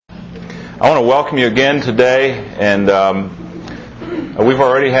I want to welcome you again today, and we've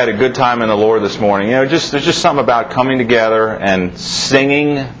already had a good time in the Lord this morning. You know, there's just something about coming together and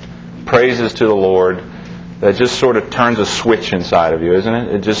singing praises to the Lord that just sort of turns a switch inside of you, isn't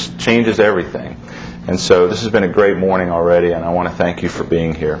it? It just changes everything. And so this has been a great morning already, and I want to thank you for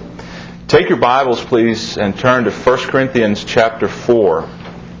being here. Take your Bibles, please, and turn to 1 Corinthians chapter 4.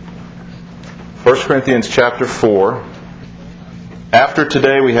 1 Corinthians chapter 4. After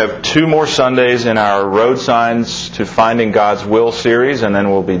today, we have 2 more Sundays in our Road Signs to Finding God's Will series, and then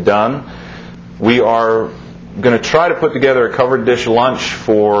we'll be done. We are going to try to put together a covered dish lunch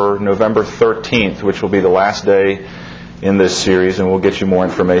for November 13th, which will be the last day in this series, and we'll get you more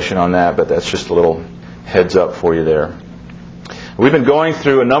information on that, but that's just a little heads up for you there. We've been going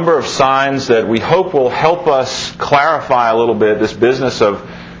through a number of signs that we hope will help us clarify a little bit this business of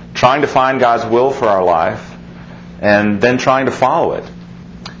trying to find God's will for our life and then trying to follow it.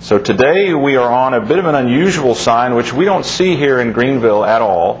 So today we are on a bit of an unusual sign which we don't see here in Greenville at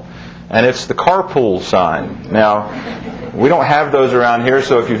all, and it's the carpool sign. Now, we don't have those around here,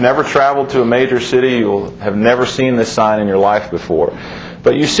 so if you've never traveled to a major city, you'll have never seen this sign in your life before.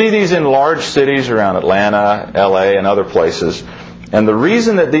 But you see these in large cities around Atlanta, LA, and other places. And the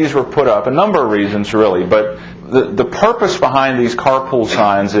reason that these were put up, a number of reasons really, but the purpose behind these carpool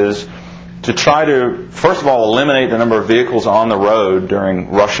signs is to try to, first of all, eliminate the number of vehicles on the road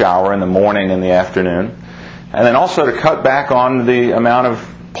during rush hour in the morning and the afternoon, and then also to cut back on the amount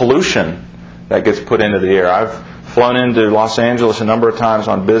of pollution that gets put into the air. I've flown into Los Angeles a number of times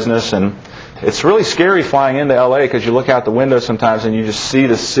on business, and it's really scary flying into LA because you look out the window sometimes and you just see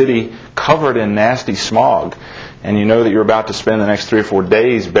the city covered in nasty smog, and you know that you're about to spend the next 3 or 4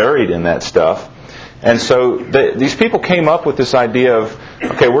 days buried in that stuff. And so these people came up with this idea of,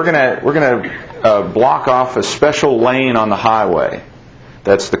 okay, we're gonna block off a special lane on the highway.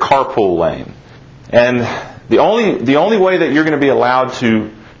 That's the carpool lane. And the only way that you're going to be allowed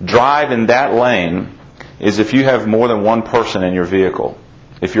to drive in that lane is if you have more than one person in your vehicle,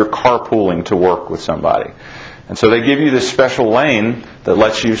 if you're carpooling to work with somebody. And so they give you this special lane that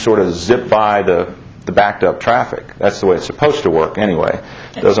lets you sort of zip by the backed up traffic. That's the way it's supposed to work anyway.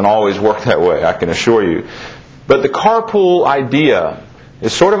 It doesn't always work that way, I can assure you. But the carpool idea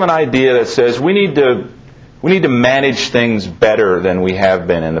is sort of an idea that says we need to manage things better than we have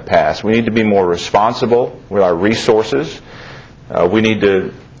been in the past. We need to be more responsible with our resources. We need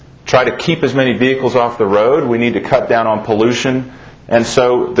to try to keep as many vehicles off the road. We need to cut down on pollution. And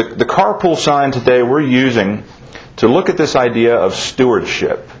so the carpool sign today we're using to look at this idea of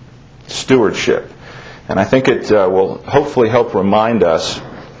stewardship. Stewardship. And I think it will hopefully help remind us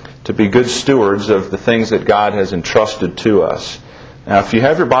to be good stewards of the things that God has entrusted to us. Now, if you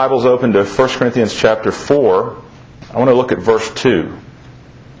have your Bibles open to 1 Corinthians chapter 4, I want to look at verse 2.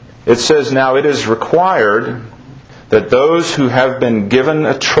 It says, "Now it is required that those who have been given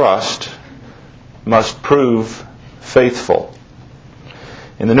a trust must prove faithful."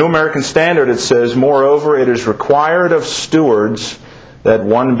 In the New American Standard it says, "Moreover, it is required of stewards that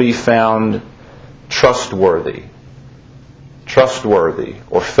one be found trustworthy." Trustworthy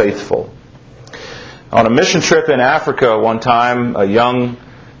or faithful. On a mission trip in Africa one time, a young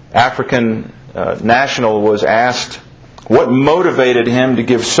African national was asked what motivated him to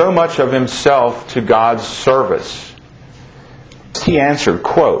give so much of himself to God's service. He answered,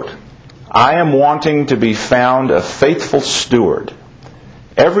 quote, "I am wanting to be found a faithful steward.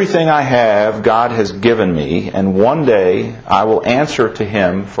 Everything I have, God has given me, and one day I will answer to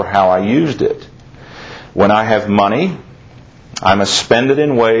Him for how I used it. When I have money, I must spend it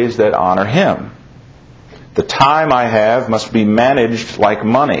in ways that honor Him. The time I have must be managed like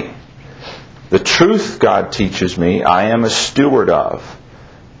money. The truth God teaches me, I am a steward of,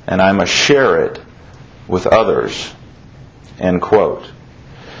 and I must share it with others." End quote.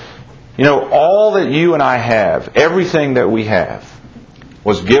 You know, all that you and I have, everything that we have,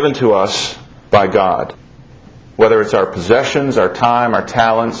 was given to us by God. Whether it's our possessions, our time, our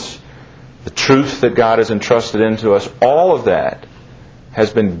talents, the truth that God has entrusted into us, all of that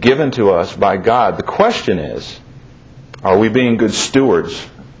has been given to us by God. The question is, are we being good stewards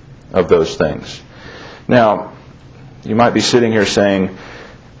of those things? Now, you might be sitting here saying,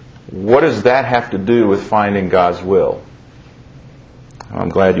 what does that have to do with finding God's will? I'm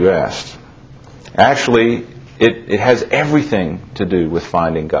glad you asked. Actually, it has everything to do with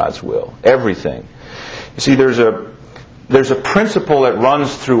finding God's will. Everything. You see, there's a principle that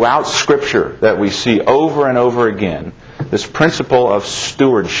runs throughout Scripture that we see over and over again. This principle of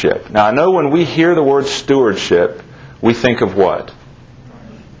stewardship. Now, I know when we hear the word stewardship, we think of what?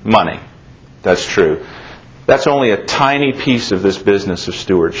 Money. That's true. That's only a tiny piece of this business of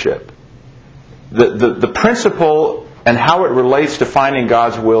stewardship. The principle and how it relates to finding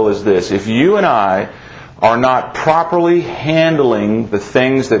God's will is this. If you and I are not properly handling the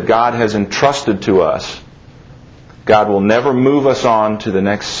things that God has entrusted to us, God will never move us on to the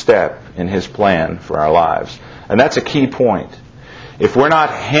next step in His plan for our lives. And that's a key point. If we're not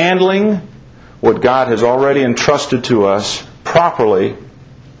handling what God has already entrusted to us properly,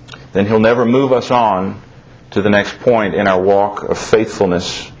 then He'll never move us on to the next point in our walk of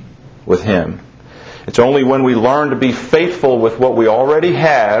faithfulness with Him. It's only when we learn to be faithful with what we already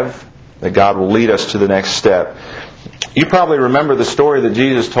have that God will lead us to the next step. You probably remember the story that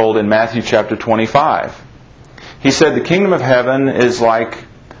Jesus told in Matthew chapter 25. He said the kingdom of heaven is like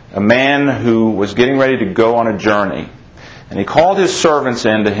a man who was getting ready to go on a journey. And he called his servants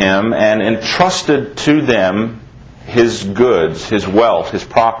into him and entrusted to them his goods, his wealth, his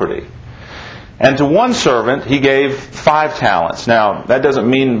property. And to one servant he gave 5 talents. Now, that doesn't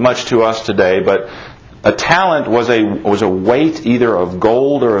mean much to us today, but a talent was a weight either of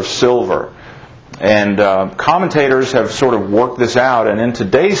gold or of silver. And commentators have sort of worked this out, and in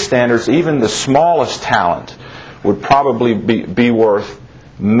today's standards, even the smallest talent would probably be worth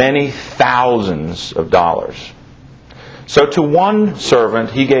many thousands of dollars. So to one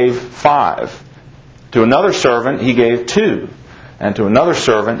servant he gave 5. To another servant he gave 2. And to another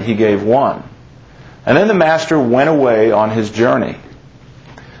servant he gave 1. And then the master went away on his journey.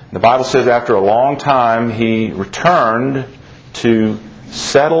 The Bible says after a long time he returned to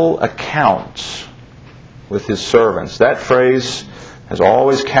settle accounts with his servants. That phrase has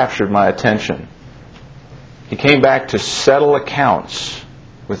always captured my attention. He came back to settle accounts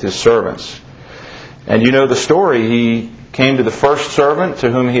with his servants. And you know the story. He came to the first servant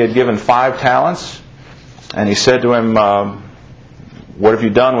to whom he had given 5 talents. And he said to him, "What have you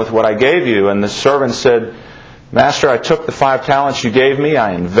done with what I gave you?" And the servant said, "Master, I took the 5 talents you gave me,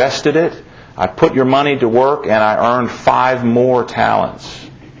 I invested it, I put your money to work, and I earned 5 more talents."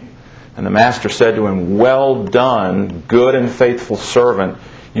 And the master said to him, "Well done, good and faithful servant.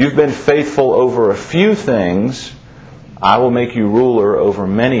 You've been faithful over a few things. I will make you ruler over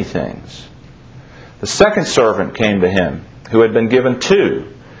many things." The second servant came to him, who had been given 2.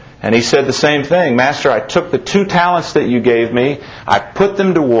 And he said the same thing. "Master, I took the 2 talents that you gave me, I put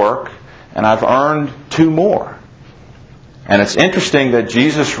them to work, and I've earned 2 more. And it's interesting that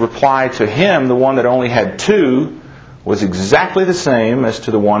Jesus' reply to him, the one that only had 2, was exactly the same as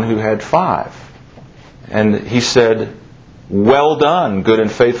to the one who had 5. And he said, "Well done, good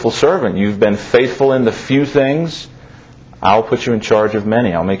and faithful servant. You've been faithful in the few things. I'll put you in charge of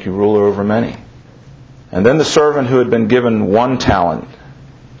many. I'll make you ruler over many." And then the servant who had been given 1 talent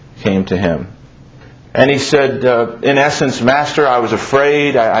came to him. And he said, in essence, "Master, I was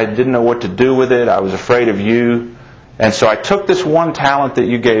afraid. I didn't know what to do with it. I was afraid of you. And so I took this 1 talent that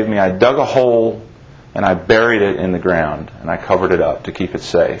you gave me, I dug a hole, and I buried it in the ground, and I covered it up to keep it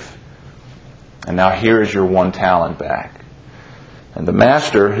safe. And now here is your 1 talent back." And the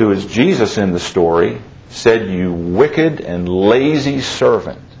master, who is Jesus in the story, said, "You wicked and lazy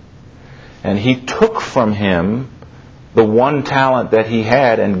servant." And he took from him the 1 talent that he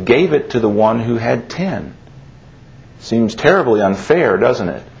had and gave it to the one who had 10. Seems terribly unfair, doesn't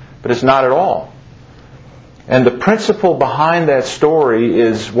it? But it's not at all. And the principle behind that story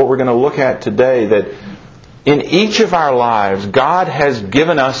is what we're going to look at today, that in each of our lives, God has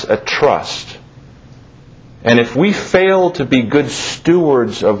given us a trust. And if we fail to be good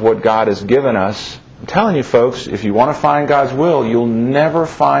stewards of what God has given us, I'm telling you folks, if you want to find God's will, you'll never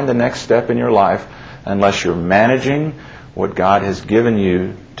find the next step in your life unless you're managing what God has given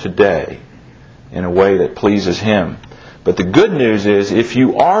you today in a way that pleases Him. But the good news is, if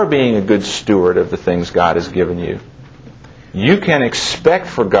you are being a good steward of the things God has given you, you can expect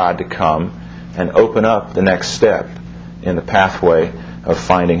for God to come and open up the next step in the pathway of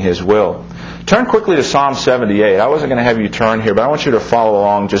finding His will. Turn quickly to Psalm 78. I wasn't going to have you turn here, but I want you to follow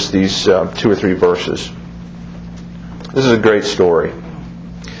along just these 2 or 3 verses. This is a great story.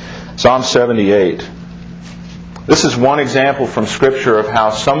 Psalm 78. This is one example from Scripture of how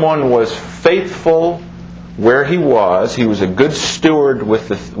someone was faithful where he was. He was a good steward with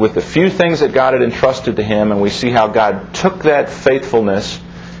the few things that God had entrusted to him, and we see how God took that faithfulness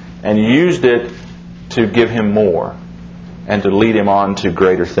and used it to give him more and to lead him on to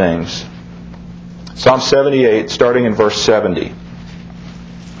greater things. Psalm 78, starting in verse 70.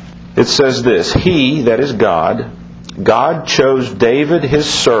 It says this, "He," that is God chose David his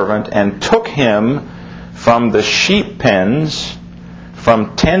servant and took him from the sheep pens,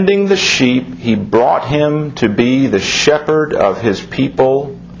 from tending the sheep. He brought him to be the shepherd of his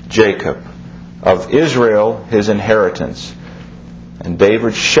people Jacob, of Israel his inheritance. And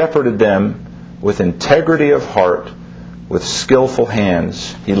David shepherded them with integrity of heart, with skillful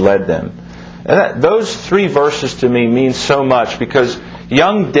hands, He led them. And those 3 verses to me mean so much, because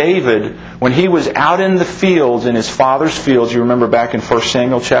young David, when he was out in the fields, in his father's fields, you remember back in 1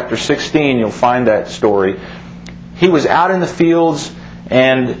 Samuel chapter 16, you'll find that story. He was out in the fields,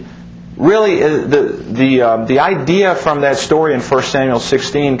 and really the idea from that story in 1 Samuel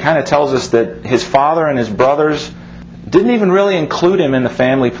 16 kind of tells us that his father and his brothers didn't even really include him in the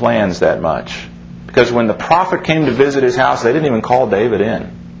family plans that much. Because when the prophet came to visit his house, they didn't even call David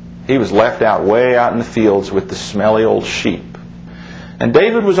in. He was left out way out in the fields with the smelly old sheep. And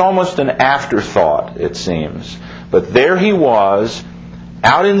David was almost an afterthought, it seems. But there he was,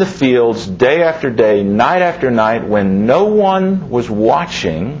 out in the fields, day after day, night after night, when no one was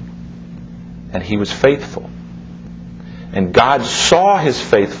watching, and he was faithful. And God saw his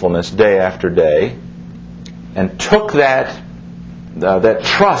faithfulness day after day, and took that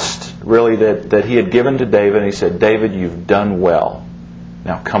trust, really, that he had given to David, and He said, David, you've done well.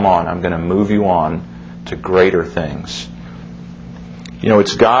 Now come on, I'm going to move you on to greater things. You know,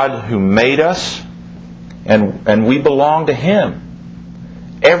 it's God who made us, and we belong to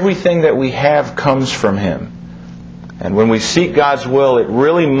Him. Everything that we have comes from Him. And when we seek God's will, it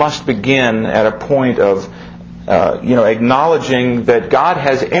really must begin at a point of acknowledging that God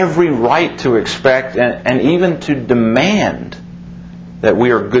has every right to expect and even to demand that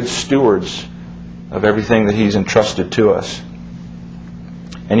we are good stewards of everything that He's entrusted to us.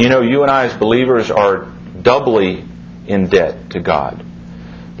 And you and I as believers are doubly in debt to God.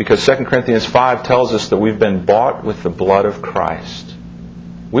 Because 2 Corinthians 5 tells us that we've been bought with the blood of Christ.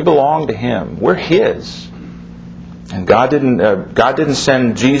 We belong to Him. We're His. And God didn't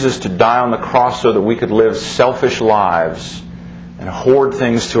send Jesus to die on the cross so that we could live selfish lives and hoard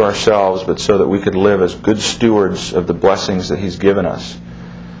things to ourselves, but so that we could live as good stewards of the blessings that He's given us.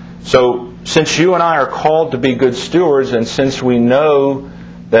 So, since you and I are called to be good stewards, and since we know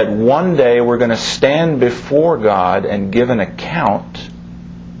that one day we're going to stand before God and give an account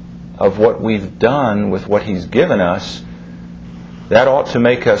of what we've done with what He's given us, that ought to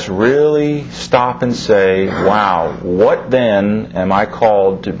make us really stop and say, wow, what then am I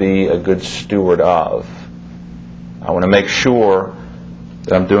called to be a good steward of? I want to make sure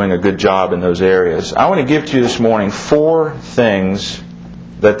that I'm doing a good job in those areas. I want to give to you this morning 4 things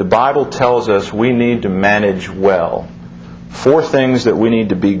that the Bible tells us we need to manage well. 4 things that we need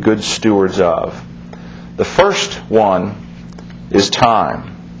to be good stewards of. The first one is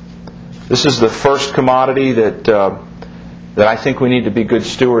time. This is the first commodity that I think we need to be good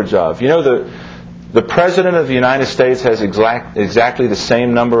stewards of. You know, the President of the United States has exactly the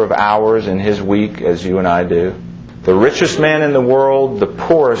same number of hours in his week as you and I do. The richest man in the world, the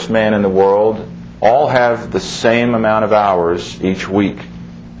poorest man in the world, all have the same amount of hours each week.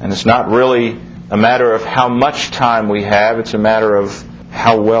 And it's not really a matter of how much time we have, it's a matter of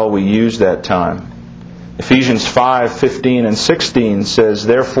how well we use that time. Ephesians 5:15 and 16 says,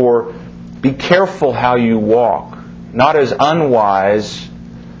 therefore, be careful how you walk, not as unwise,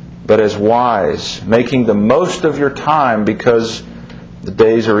 but as wise, making the most of your time because the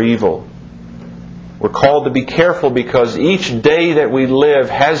days are evil. We're called to be careful because each day that we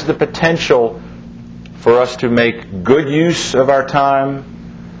live has the potential for us to make good use of our time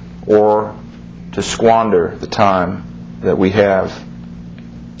or to squander the time that we have.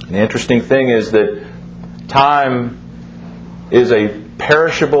 And the interesting thing is that time is a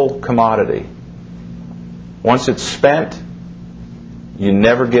perishable commodity. Once it's spent, you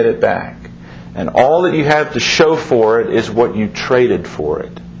never get it back. And all that you have to show for it is what you traded for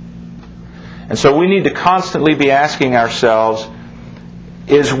it. And so we need to constantly be asking ourselves,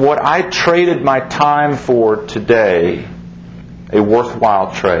 is what I traded my time for today a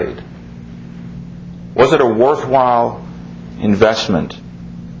worthwhile trade? Was it a worthwhile investment?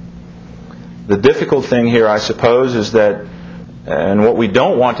 The difficult thing here, I suppose, is that, and what we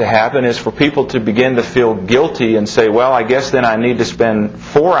don't want to happen, is for people to begin to feel guilty and say, well, I guess then I need to spend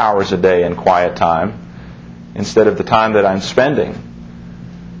 4 hours a day in quiet time instead of the time that I'm spending.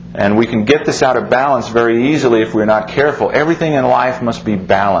 And we can get this out of balance very easily if we're not careful. Everything in life must be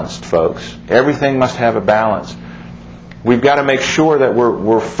balanced, folks. Everything must have a balance. We've got to make sure that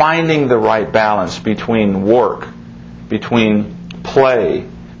we're finding the right balance between work, between play,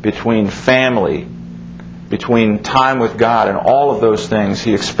 between family, between time with God, and all of those things.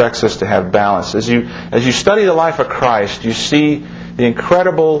 He expects us to have balance. As you study the life of Christ, you see the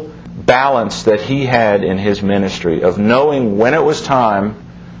incredible balance that He had in His ministry of knowing when it was time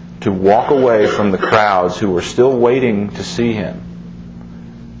to walk away from the crowds who were still waiting to see Him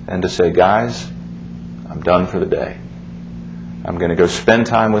and to say, guys, I'm done for the day. I'm going to go spend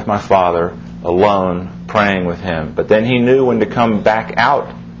time with my Father. alone praying with Him. But then he knew when to come back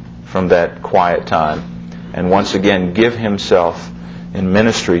out from that quiet time and once again give himself in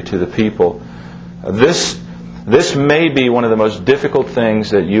ministry to the people. This may be one of the most difficult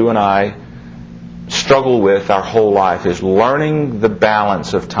things that you and I struggle with our whole life, is learning the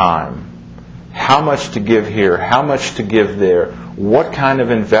balance of time. How much to give here, how much to give there, what kind of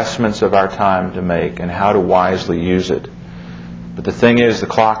investments of our time to make, and how to wisely use it. But the thing is, the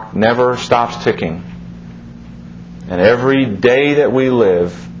clock never stops ticking. And every day that we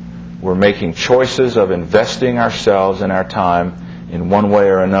live, we're making choices of investing ourselves and our time in one way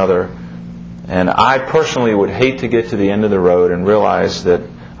or another. And I personally would hate to get to the end of the road and realize that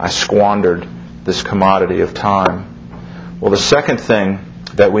I squandered this commodity of time. Well, the second thing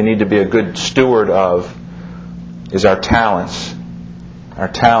that we need to be a good steward of is our talents. Our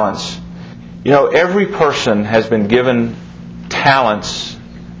talents. You know, every person has been given talents,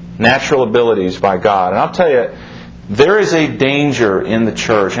 natural abilities by God. And I'll tell you, there is a danger in the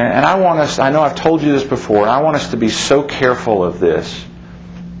church, and I know I've told you this before, and I want us to be so careful of this.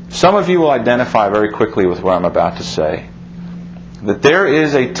 Some of you will identify very quickly with what I'm about to say. That there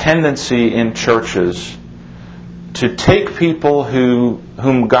is a tendency in churches to take people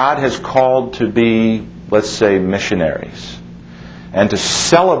whom God has called to be, let's say, missionaries, and to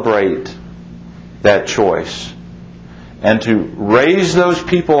celebrate that choice, and to raise those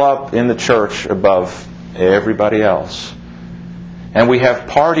people up in the church above everybody else. And we have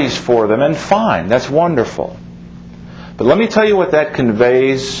parties for them, and fine, that's wonderful. But let me tell you what that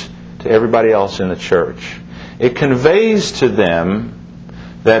conveys to everybody else in the church. It conveys to them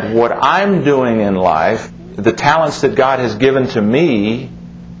that what I'm doing in life, the talents that God has given to me,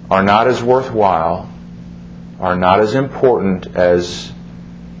 are not as worthwhile, are not as important as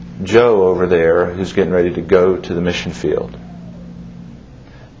Joe over there who's getting ready to go to the mission field.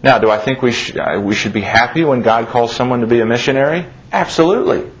 Now, do I think we should be happy when God calls someone to be a missionary?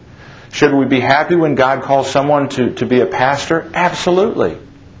 Absolutely. Should we be happy when God calls someone to be a pastor? Absolutely.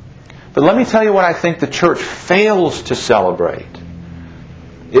 But let me tell you what I think the church fails to celebrate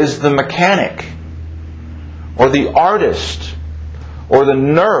is the mechanic, or the artist, or the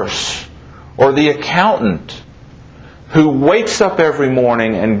nurse, or the accountant who wakes up every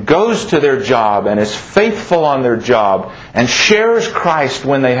morning and goes to their job and is faithful on their job and shares Christ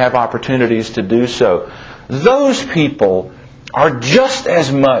when they have opportunities to do so. Those people are just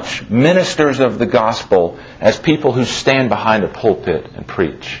as much ministers of the gospel as people who stand behind a pulpit and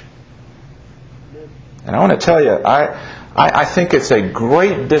preach. And I want to tell you, I think it's a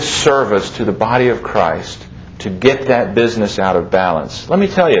great disservice to the body of Christ to get that business out of balance. Let me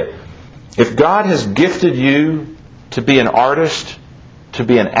tell you, if God has gifted you to be an artist, to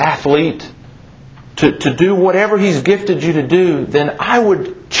be an athlete, to do whatever He's gifted you to do, then I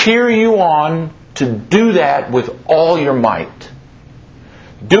would cheer you on to do that with all your might.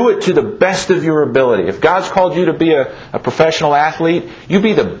 Do it to the best of your ability. If God's called you to be a professional athlete, you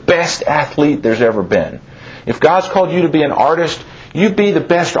be the best athlete there's ever been. If God's called you to be an artist, you be the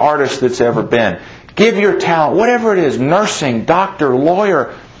best artist that's ever been. Give your talent, whatever it is, nursing, doctor,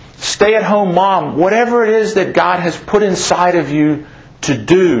 lawyer, stay-at-home mom, whatever it is that God has put inside of you to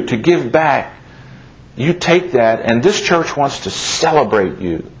do, to give back, you take that, and this church wants to celebrate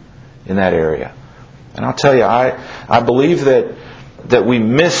you in that area. And I'll tell you, I believe that we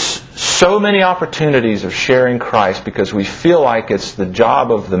miss so many opportunities of sharing Christ because we feel like it's the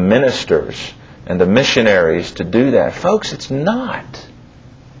job of the ministers and the missionaries to do that. Folks, it's not.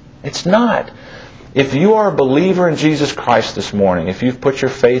 It's not. If you are a believer in Jesus Christ this morning, if you've put your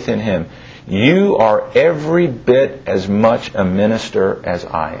faith in Him, you are every bit as much a minister as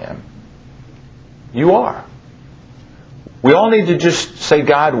I am. You are. We all need to just say,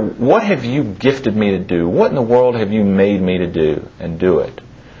 God, what have you gifted me to do? What in the world have you made me to do? And do it.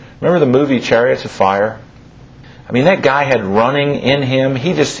 Remember the movie Chariots of Fire? I mean, that guy had running in him.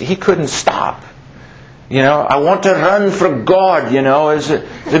 He couldn't stop. You know, I want to run for God, you know. It's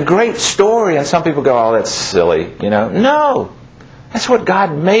a great story. And some people go, oh, that's silly, you know. No. That's what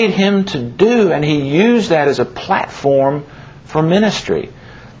God made him to do. And He used that as a platform for ministry.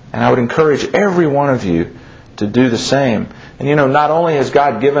 And I would encourage every one of you to do the same. And you know, not only has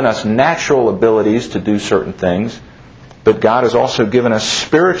God given us natural abilities to do certain things, but God has also given us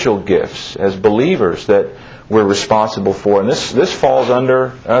spiritual gifts as believers that we're responsible for. And this falls under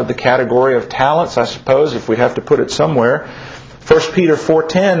the category of talents, I suppose, if we have to put it somewhere. 1 Peter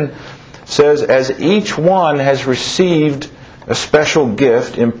 4:10 says, as each one has received a special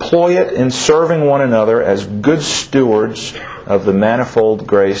gift, employ it in serving one another as good stewards of the manifold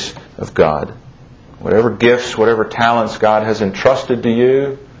grace of God. Whatever gifts, whatever talents God has entrusted to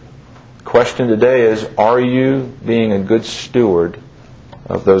you, question today is, are you being a good steward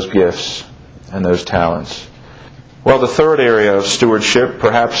of those gifts and those talents? Well, the third area of stewardship,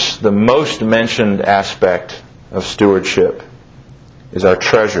 perhaps the most mentioned aspect of stewardship, is our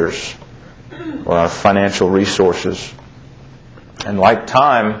treasures or our financial resources. And like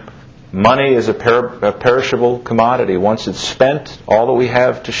time, money is a perishable commodity. Once it's spent, all that we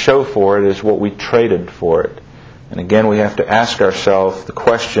have to show for it is what we traded for it. And again, we have to ask ourselves the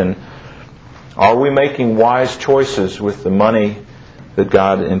question, are we making wise choices with the money that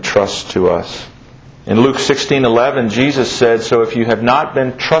God entrusts to us? In Luke 16:11, Jesus said, "So if you have not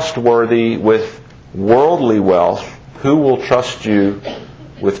been trustworthy with worldly wealth, who will trust you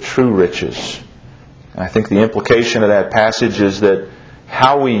with true riches?" And I think the implication of that passage is that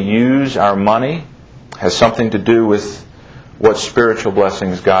how we use our money has something to do with what spiritual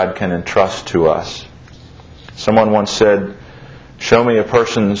blessings God can entrust to us. Someone once said, "Show me a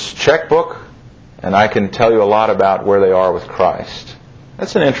person's checkbook, and I can tell you a lot about where they are with Christ."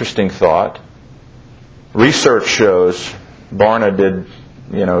 That's an interesting thought. Research shows, Barna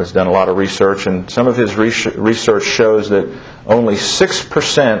has done a lot of research, and some of his research shows that only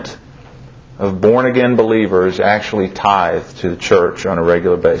 6% of born-again believers actually tithe to the church on a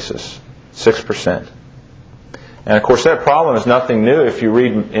regular basis. 6%. And of course that problem is nothing new if you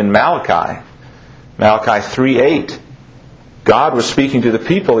read in Malachi 3:8. God was speaking to the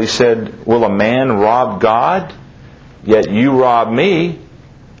people. He said, "Will a man rob God? Yet you rob me."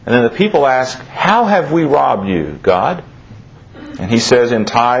 And then the people ask, "How have we robbed you, God?" And He says, "In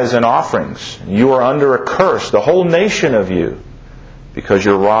tithes and offerings. You are under a curse, the whole nation of you, because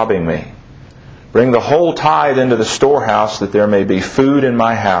you're robbing me. Bring the whole tithe into the storehouse, that there may be food in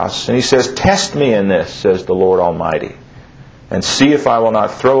my house." And He says, "Test me in this, says the Lord Almighty, and see if I will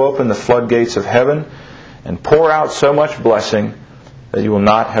not throw open the floodgates of heaven and pour out so much blessing that you will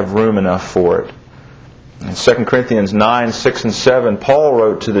not have room enough for it." In 2 Corinthians 9:6 and 7, Paul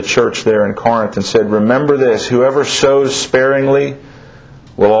wrote to the church there in Corinth and said, "Remember this, whoever sows sparingly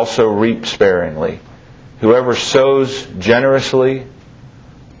will also reap sparingly. Whoever sows generously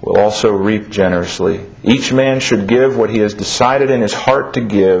will also reap generously. Each man should give what he has decided in his heart to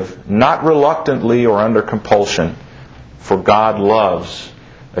give, not reluctantly or under compulsion, for God loves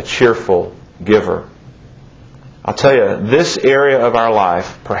a cheerful giver." I'll tell you, this area of our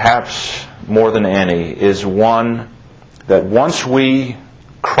life, perhaps more than any, is one that once we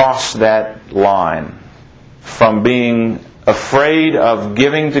cross that line from being afraid of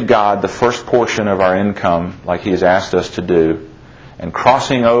giving to God the first portion of our income, like He has asked us to do, and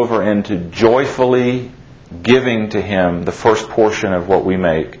crossing over into joyfully giving to Him the first portion of what we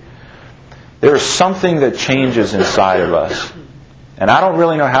make, there is something that changes inside of us. And I don't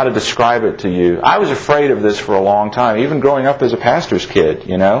really know how to describe it to you. I was afraid of this for a long time, even growing up as a pastor's kid,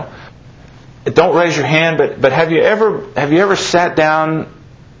 Don't raise your hand, but have you ever sat down,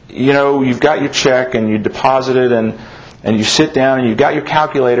 you've got your check and you deposit it and you sit down and you've got your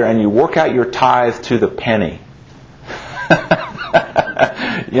calculator and you work out your tithe to the penny.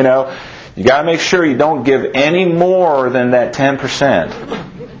 You got to make sure you don't give any more than that 10%.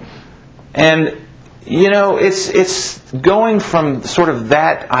 And it's going from sort of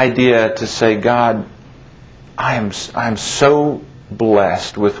that idea to say, "God, I am so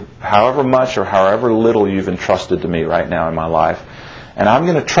blessed with however much or however little you've entrusted to me right now in my life. And I'm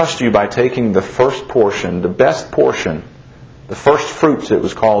going to trust you by taking the first portion, the best portion, the first fruits it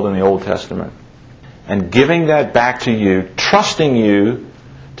was called in the Old Testament, and giving that back to you, trusting you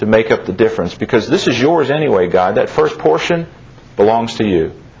to make up the difference. Because this is yours anyway, God. That first portion belongs to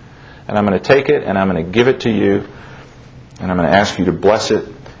you. And I'm going to take it and I'm going to give it to you. And I'm going to ask you to bless it.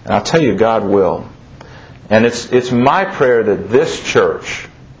 And I'll tell you, God will. And it's my prayer that this church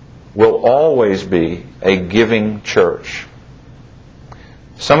will always be a giving church.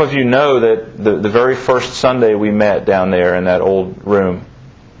 Some of you know that the very first Sunday we met down there in that old room,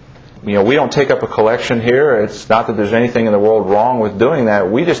 we don't take up a collection here. It's not that there's anything in the world wrong with doing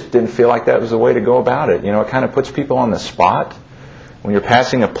that. We just didn't feel like that was the way to go about it. It kind of puts people on the spot. When you're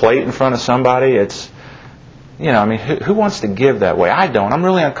passing a plate in front of somebody, it's, who wants to give that way? I don't. I'm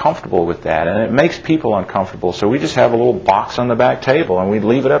really uncomfortable with that, and it makes people uncomfortable. So we just have a little box on the back table, and we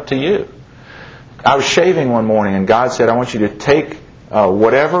leave it up to you. I was shaving one morning, and God said, "I want you to take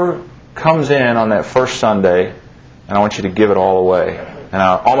whatever comes in on that first Sunday, and I want you to give it all away." And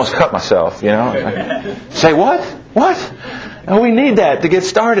I almost cut myself, Say, what? What? No, we need that to get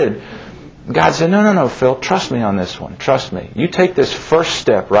started. God said, no, Phil, trust me on this one. Trust me. You take this first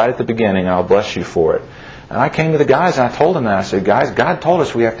step right at the beginning, and I'll bless you for it. And I came to the guys and I told them that. I said, "Guys, God told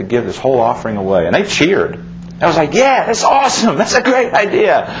us we have to give this whole offering away." And they cheered. I was like, yeah, that's awesome. That's a great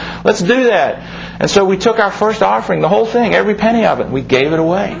idea. Let's do that. And so we took our first offering, the whole thing, every penny of it, and we gave it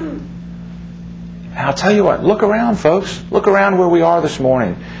away. And I'll tell you what, look around, folks. Look around where we are this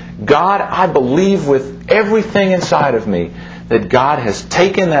morning. God, I believe with everything inside of me that God has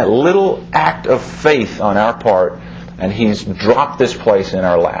taken that little act of faith on our part and He's dropped this place in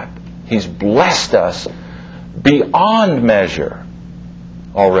our lap. He's blessed us beyond measure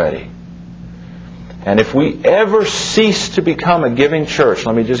already. And if we ever cease to become a giving church,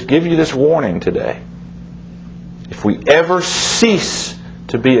 let me just give you this warning today. If we ever cease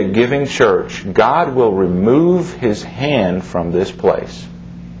to be a giving church, God will remove His hand from this place.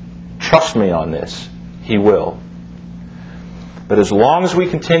 Trust me on this. He will. But as long as we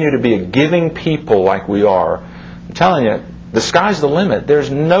continue to be a giving people like we are, I'm telling you, the sky's the limit.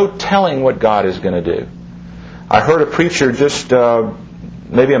 There's no telling what God is going to do. I heard a preacher just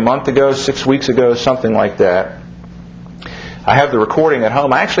maybe a month ago, 6 weeks ago, something like that. I have the recording at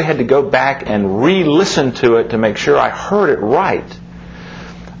home. I actually had to go back and re-listen to it to make sure I heard it right.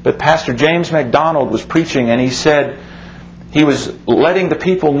 But Pastor James MacDonald was preaching, and he said he was letting the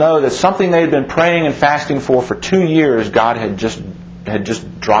people know that something they had been praying and fasting for 2 years, God had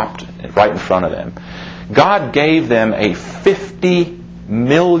just dropped right in front of them. God gave them a $50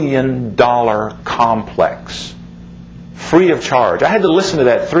 million complex, free of charge. I had to listen to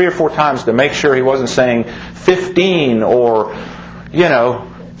that 3 or 4 times to make sure he wasn't saying 15 or,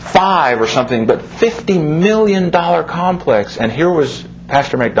 5 or something, but $50 million complex. And here was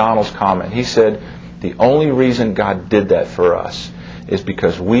Pastor MacDonald's comment. He said, the only reason God did that for us is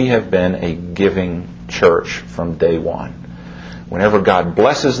because we have been a giving church from day one. Whenever God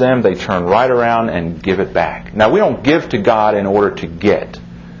blesses them, they turn right around and give it back. Now, we don't give to God in order to get.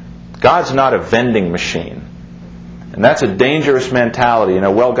 God's not a vending machine. And that's a dangerous mentality.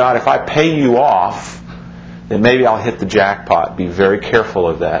 Well, God, if I pay you off, then maybe I'll hit the jackpot. Be very careful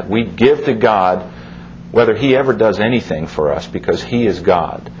of that. We give to God whether He ever does anything for us, because He is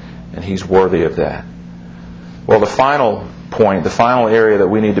God and He's worthy of that. Well, the final point, the final area that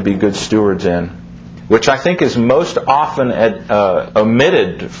we need to be good stewards in, which I think is most often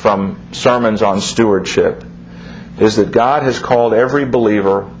omitted from sermons on stewardship, is that God has called every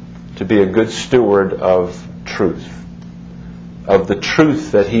believer to be a good steward of truth, of the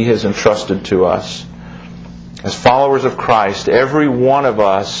truth that He has entrusted to us. As followers of Christ, every one of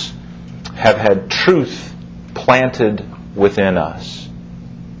us have had truth planted within us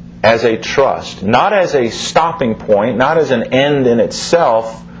as a trust, not as a stopping point, not as an end in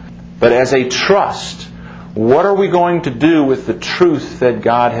itself, but as a trust. What are we going to do with the truth that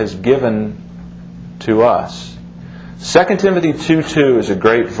God has given to us? 2 Timothy 2:2 is a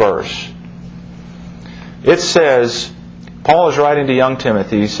great verse. It says, Paul is writing to young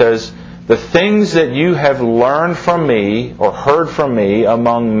Timothy, he says, the things that you have learned from me or heard from me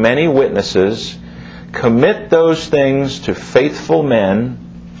among many witnesses, commit those things to faithful men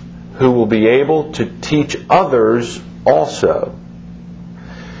who will be able to teach others also.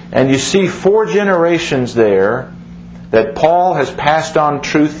 And you see 4 generations there that Paul has passed on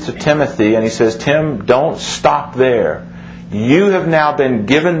truth to Timothy, and he says, Tim, don't stop there. You have now been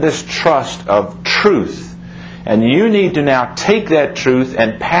given this trust of truth, and you need to now take that truth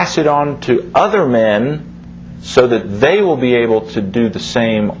and pass it on to other men so that they will be able to do the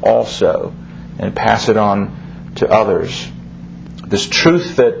same also and pass it on to others. This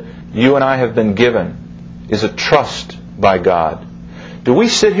truth that you and I have been given is a trust by God. Do we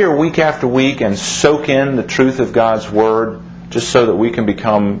sit here week after week and soak in the truth of God's Word just so that we can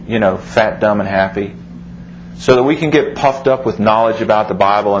become, fat, dumb, and happy? So that we can get puffed up with knowledge about the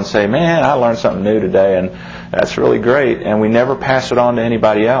Bible and say, man, I learned something new today, and that's really great, and we never pass it on to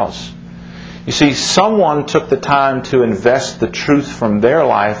anybody else. You see, someone took the time to invest the truth from their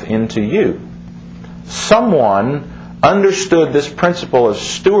life into you. Someone understood this principle of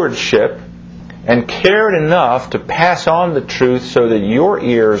stewardship and cared enough to pass on the truth so that your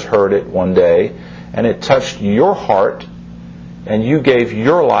ears heard it one day and it touched your heart and you gave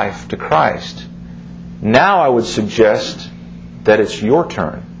your life to Christ. Now I would suggest that it's your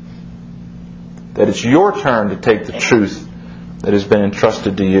turn. That it's your turn to take the truth that has been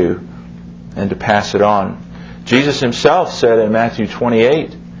entrusted to you and to pass it on. Jesus Himself said in Matthew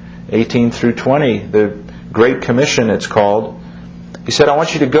 28, 18 through 20, the Great Commission it's called, He said, I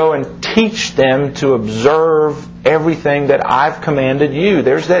want you to go and teach them to observe everything that I've commanded you.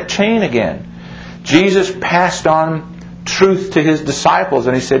 There's that chain again. Jesus passed on truth to His disciples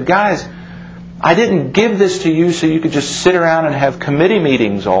and He said, guys, I didn't give this to you so you could just sit around and have committee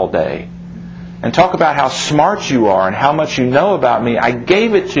meetings all day and talk about how smart you are and how much you know about me. I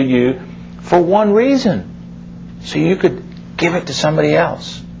gave it to you for one reason. so you could give it to somebody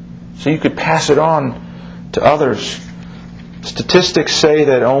else, so you could pass it on to others. Statistics say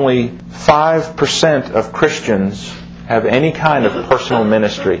that only 5% of Christians have any kind of personal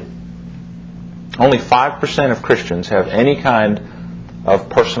ministry. Only 5% of Christians have any kind of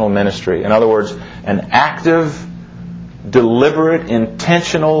personal ministry. In other words, an active, deliberate,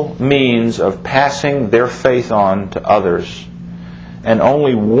 intentional means of passing their faith on to others. And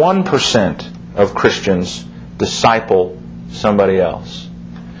only 1% of Christians disciple somebody else.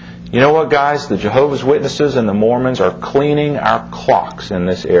 You know what, guys? The Jehovah's Witnesses and the Mormons are cleaning our clocks in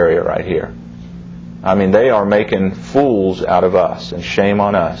this area right here. I mean, they are making fools out of us, and shame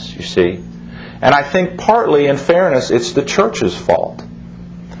on us, you see. And I think partly, in fairness, it's the church's fault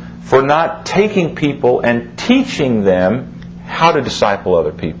for not taking people and teaching them how to disciple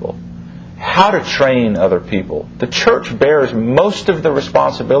other people, how to train other people. The church bears most of the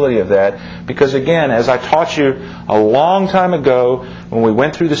responsibility of that because, again, as I taught you a long time ago when we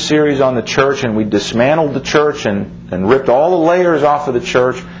went through the series on the church and we dismantled the church and ripped all the layers off of the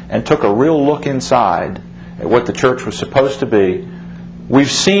church and took a real look inside at what the church was supposed to be,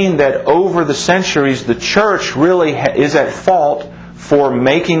 we've seen that over the centuries the church really is at fault for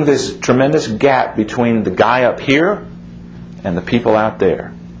making this tremendous gap between the guy up here and the people out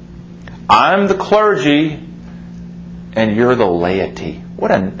there. I'm the clergy, and you're the laity.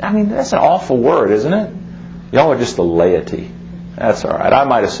 That's an awful word, isn't it? Y'all are just the laity. That's all right. I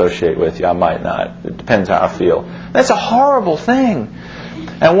might associate with you. I might not. It depends how I feel. That's a horrible thing.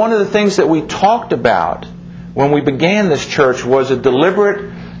 And one of the things that we talked about when we began this church was a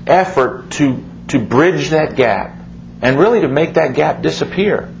deliberate effort to bridge that gap and really to make that gap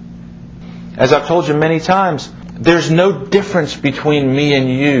disappear. As I've told you many times, there's no difference between me and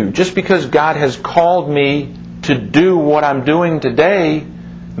you. Just because God has called me to do what I'm doing today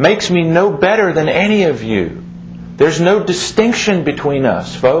makes me no better than any of you. There's no distinction between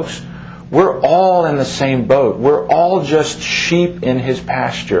us, folks. We're all in the same boat. We're all just sheep in His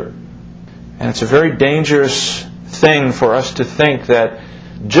pasture. And it's a very dangerous thing for us to think that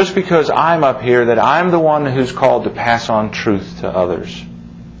just because I'm up here, that I'm the one who's called to pass on truth to others.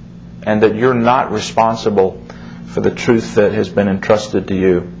 And that you're not responsible for the truth that has been entrusted to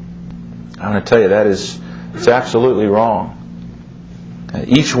you. I'm going to tell you it's absolutely wrong.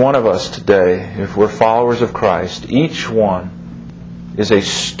 Each one of us today, if we're followers of Christ, each one is a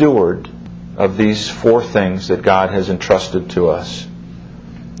steward of these four things that God has entrusted to us.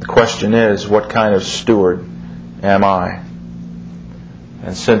 The question is, what kind of steward am I?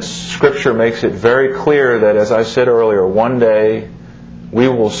 And since Scripture makes it very clear that, as I said earlier, one day we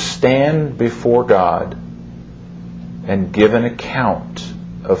will stand before God and give an account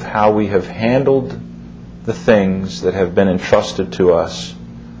of how we have handled the things that have been entrusted to us,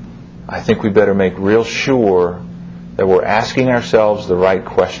 I think we better make real sure that we're asking ourselves the right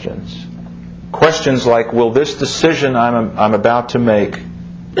questions. Questions like, will this decision I'm about to make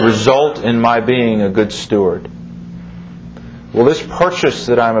result in my being a good steward? Will this purchase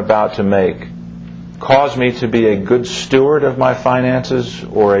that I'm about to make cause me to be a good steward of my finances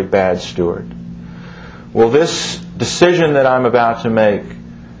or a bad steward? Will this decision that I'm about to make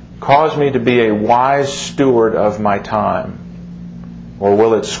cause me to be a wise steward of my time? Or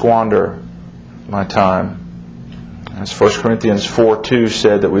will it squander my time? As 1 Corinthians 4:2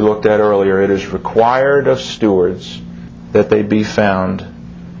 said that we looked at earlier, it is required of stewards that they be found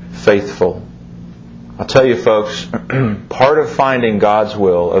faithful. I'll tell you, folks, part of finding God's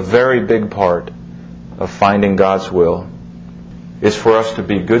will, a very big part of finding God's will, is for us to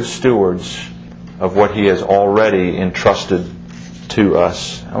be good stewards of what He has already entrusted to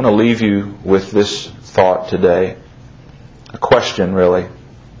us. I want to leave you with this thought today. A question, really.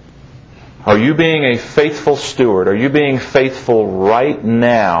 Are you being a faithful steward? Are you being faithful right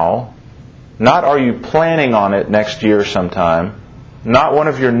now? Not are you planning on it next year sometime? Not one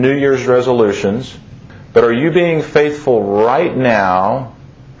of your New Year's resolutions. But are you being faithful right now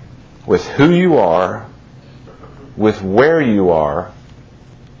with who you are, with where you are,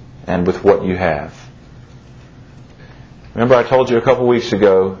 and with what you have? Remember I told you a couple weeks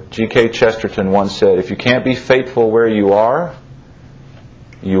ago, G.K. Chesterton once said, if you can't be faithful where you are,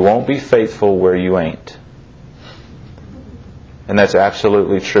 you won't be faithful where you ain't. And that's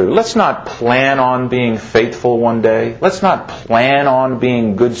absolutely true. Let's not plan on being faithful one day. Let's not plan on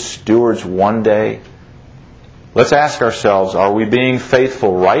being good stewards one day. Let's ask ourselves, are we being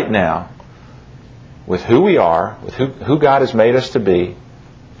faithful right now with who we are, with who God has made us to be,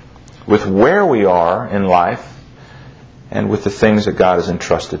 with where we are in life, and with the things that God has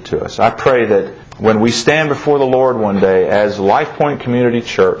entrusted to us? I pray that when we stand before the Lord one day as LifePoint Community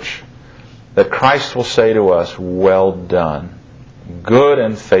Church, that Christ will say to us, "Well done, good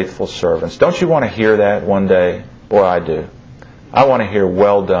and faithful servants." Don't you want to hear that one day? Boy, I do. I want to hear,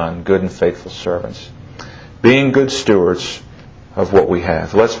 "Well done, good and faithful servants." Being good stewards of what we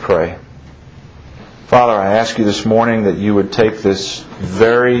have. Let's pray. Father, I ask you this morning that you would take this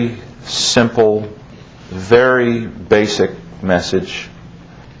very simple, very basic message,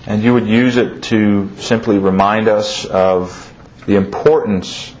 and you would use it to simply remind us of the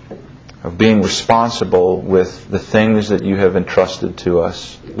importance of being responsible with the things that you have entrusted to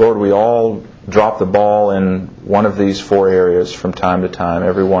us. Lord, we all drop the ball in one of these 4 areas from time to time.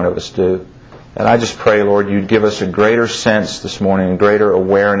 Every one of us do. And I just pray, Lord, you'd give us a greater sense this morning, a greater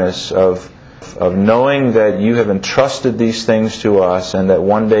awareness of knowing that you have entrusted these things to us and that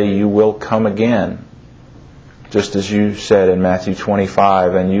one day you will come again, just as you said in Matthew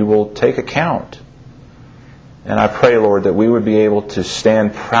 25, and you will take account. And I pray, Lord, that we would be able to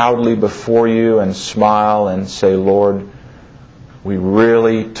stand proudly before you and smile and say, "Lord, we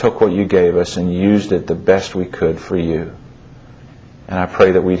really took what you gave us and used it the best we could for you." And I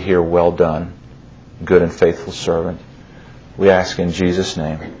pray that we'd hear, "Well done, good and faithful servant." We ask in Jesus'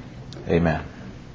 name. Amen.